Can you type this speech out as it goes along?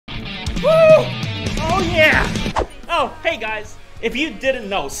Yeah! Oh, hey guys. If you didn't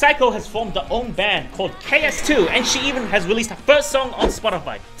know, Psycho has formed her own band called KS2, and she even has released her first song on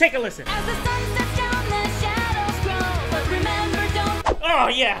Spotify. Take a listen. As the sun sets down, the shadows grow, but remember, don't... Oh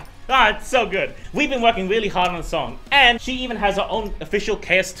yeah! Ah, it's so good. We've been working really hard on the song, and she even has her own official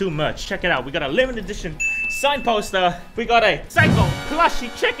KS2 merch. Check it out. We got a limited edition signed poster. We got a Psycho plushie.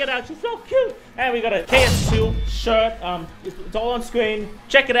 Check it out. She's so cute. And we got a KS2 shirt. It's all on screen.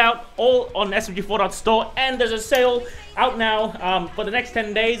 Check it out. All on SMG4.store. And there's a sale out now for the next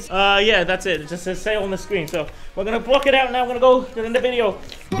 10 days. Yeah, that's it. It just says sale on the screen. So we're gonna block it out now. I'm gonna go get in the video.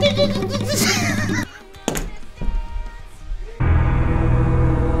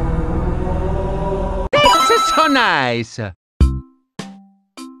 So nice.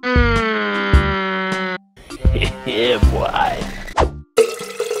 Yeah, boy.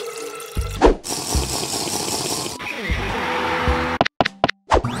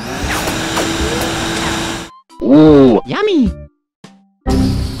 Ooh, yummy.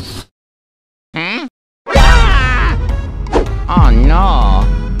 Eh? Ah! Oh no!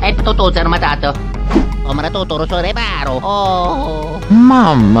 È tutto armatato. Ho marato rosso reparo. Oh!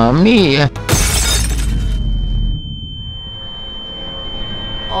 Mamma mia.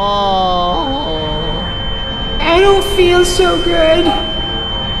 Oh! I don't feel so good.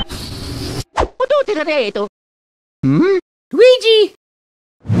 Ho tirato. Hmm? Luigi!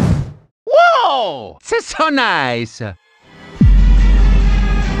 Whoa! That's so nice.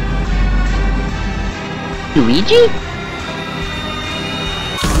 Luigi?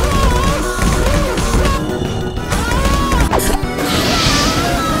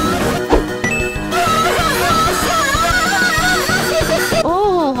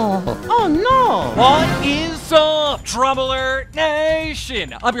 Oh no! What is up, Trouble Alert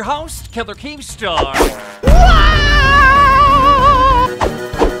Nation? I'm your host, Killer Keemstar.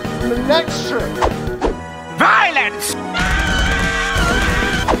 The next trick. Violence!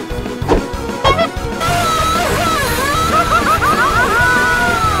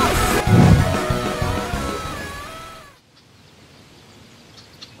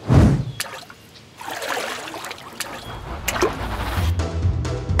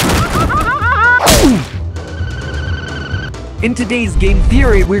 In today's Game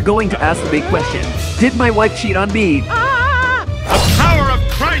Theory, we're going to ask the big question. Did my wife cheat on me? The power of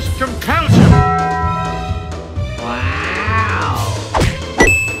Christ compels you. Wow!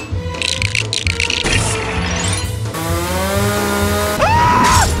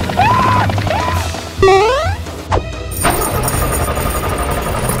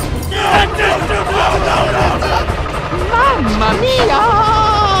 Mamma mia!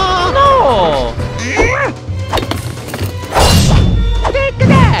 No! Take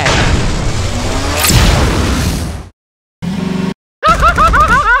that!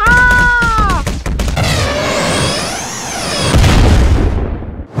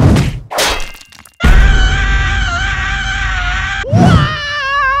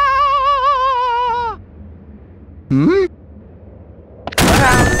 Hmm?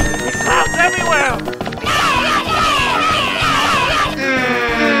 Clouds everywhere!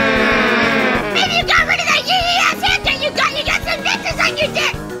 Maybe you got rid of that yee-yee-ass haircut you got some bitches on your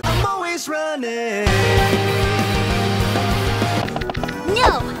dick! I'm always running.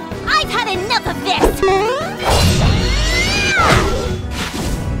 No! I've had enough of this!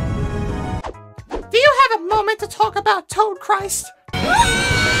 Do you have a moment to talk about Toad Christ?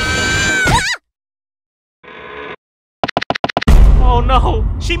 Oh no!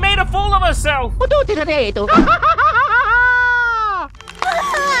 She made a fool of herself! Ho tirato. Get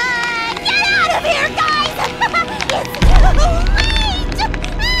out of here, guys! It's too late!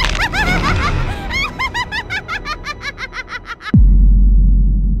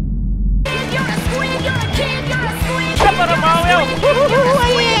 If you're a squid, you're a kid, you're a squid! Step on him, Mario!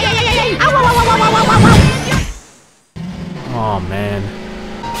 Oh man.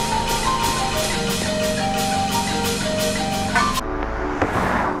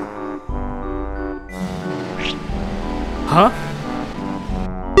 Huh?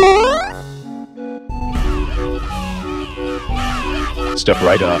 Step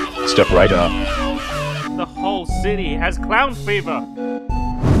right up. Step right up. The whole city has clown fever.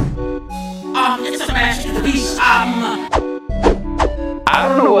 It's a masterpiece. I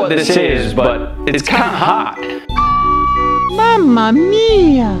don't know what this is, but it's kind of hot. Mamma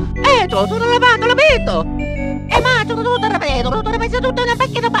mia! Tutto lavato, l'abito! Ma tutto ripeto, tutto una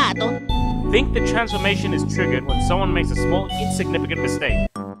pacchia da pato! Think the transformation is triggered when someone makes a small, insignificant mistake.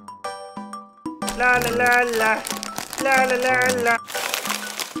 La la la la. La la la la.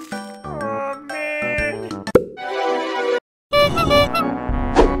 Oh man.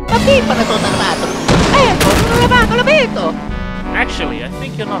 Ma pipa na tutto armato! lapito! Actually, I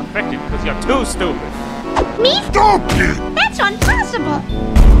think you're not affected because you're too stupid. Me? Stupid! That's impossible.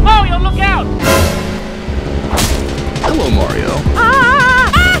 Mario, look out! Hello, Mario.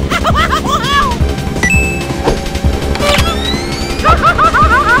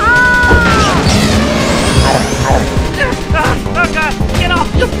 Oh god, get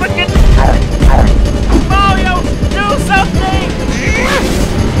off, you frickin'... Mario, do something!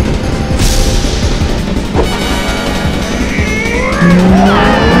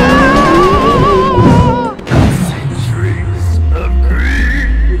 Centuries of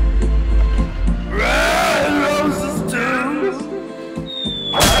greed. Red roses too.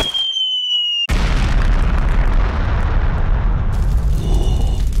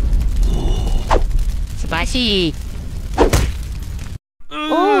 Spicy!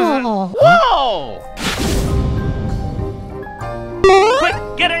 Oh! Whoa! Quick,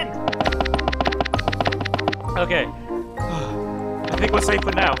 get in! Okay. I think we're safe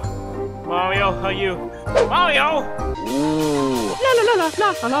for now. Mario, are you? Mario! Ooh. La la la la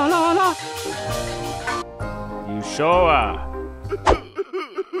la la la la! You sure are.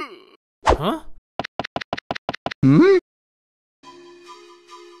 Huh? Hmm?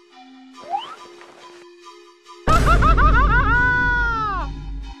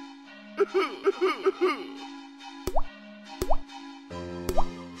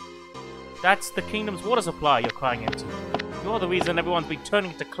 That's the kingdom's water supply you're crying into. You're the reason everyone's been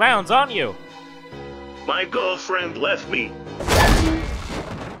turning into clowns, aren't you? My girlfriend left me.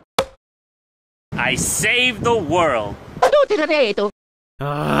 I saved the world. Tutti da reto!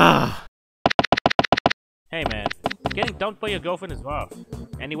 Ah. Hey man, getting dumped by your girlfriend is rough.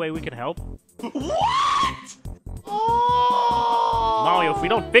 Any way we can help? What? Mario, if we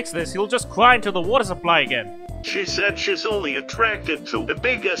don't fix this, he'll just cry into the water supply again. She said she's only attracted to the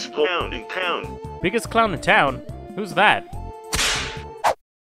biggest clown in town. Biggest clown in town? Who's that?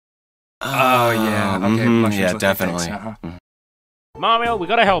 Oh, yeah. Okay, mushrooms yeah, with definitely. things, uh-huh. Mario, we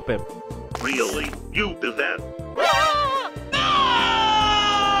gotta help him. Really? You did that?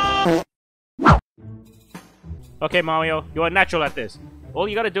 Okay, Mario, you're a natural at this. All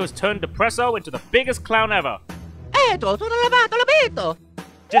you gotta do is turn Depresso into the biggest clown ever. Eto, tutto lavato, lapito!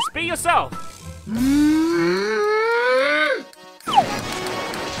 Just be yourself.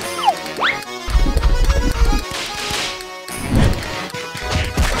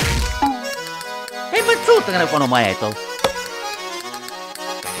 E mazzuta che ne fanno maeto!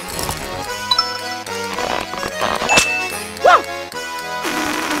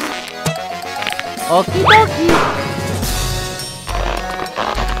 Okidoki!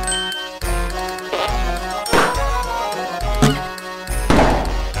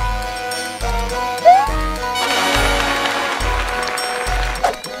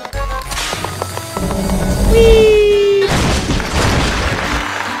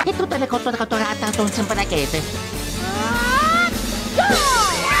 E tutte le cose catturate sono sempre da chiese.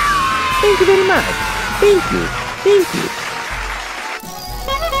 Thank you very much. Thank you. Thank you.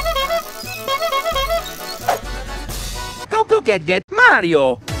 How to get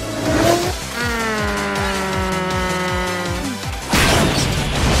Mario?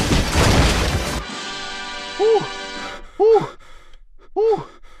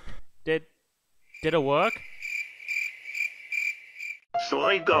 Did it work? So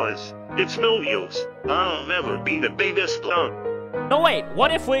I does. It's no use. I'll never be the biggest clown. No wait,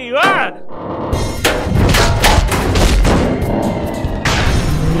 what if we are?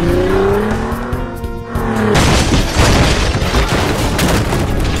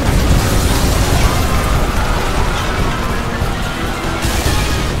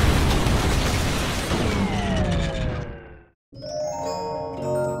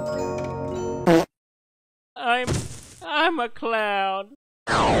 I'm a clown.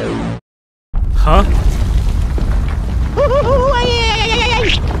 Huh?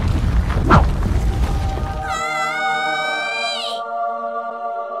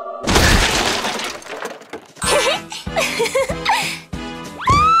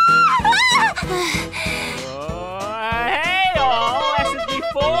 Hey all,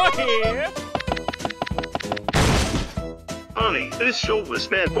 SMG4 here. Honey, this show was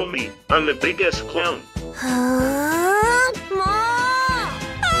meant for me. I'm the biggest clown.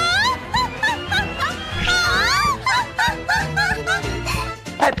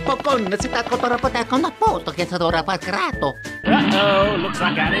 Popcorn, si sta con a posto che sarà ora pacrato. Uh-oh, looks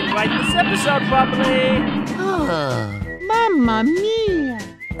like I didn't write this episode properly. Oh, mamma mia.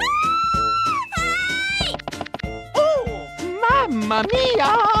 Oh, mamma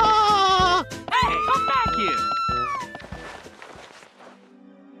mia. Hey, come back here!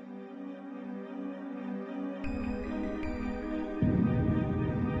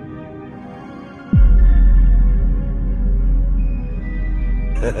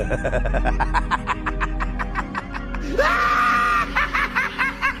 Ah!